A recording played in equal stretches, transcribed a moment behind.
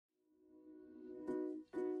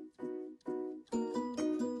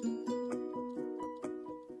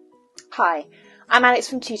Hi, I'm Alex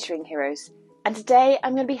from Tutoring Heroes, and today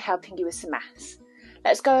I'm going to be helping you with some maths.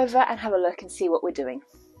 Let's go over and have a look and see what we're doing.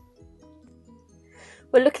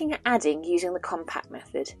 We're looking at adding using the compact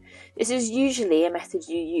method. This is usually a method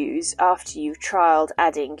you use after you've trialled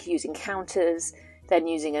adding using counters, then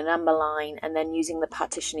using a number line, and then using the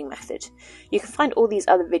partitioning method. You can find all these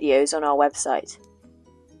other videos on our website.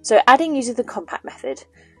 So adding using the compact method.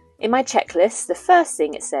 In my checklist, the first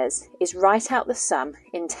thing it says is write out the sum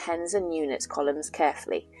in tens and units columns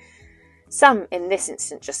carefully. Sum in this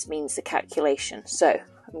instance just means the calculation. So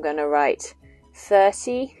I'm going to write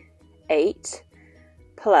 38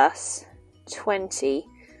 plus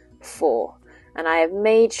 24. And I have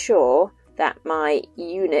made sure that my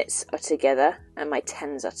units are together and my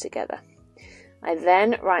tens are together. I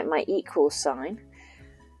then write my equal sign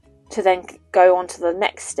to then go on to the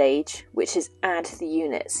next stage, which is add the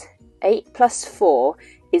units. 8 plus 4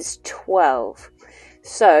 is 12.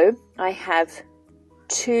 So I have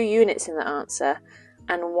 2 units in the answer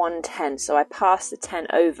and 1 10. So I pass the 10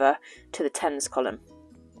 over to the tens column.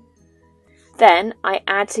 Then I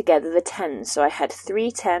add together the tens. So I had 3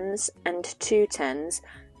 tens and 2 tens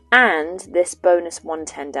and this bonus 1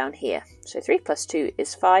 10 down here. So 3 plus 2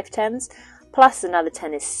 is 5 tens plus another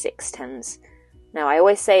 10 is 6 tens. Now I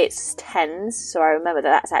always say it's tens, so I remember that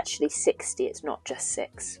that's actually 60, it's not just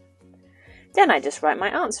 6. Then I just write my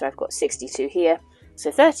answer. I've got 62 here,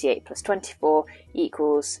 so 38 plus 24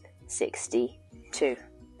 equals 62.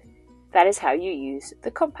 That is how you use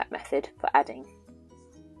the compact method for adding.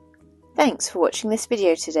 Thanks for watching this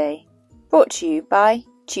video today, brought to you by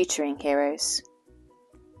Tutoring Heroes.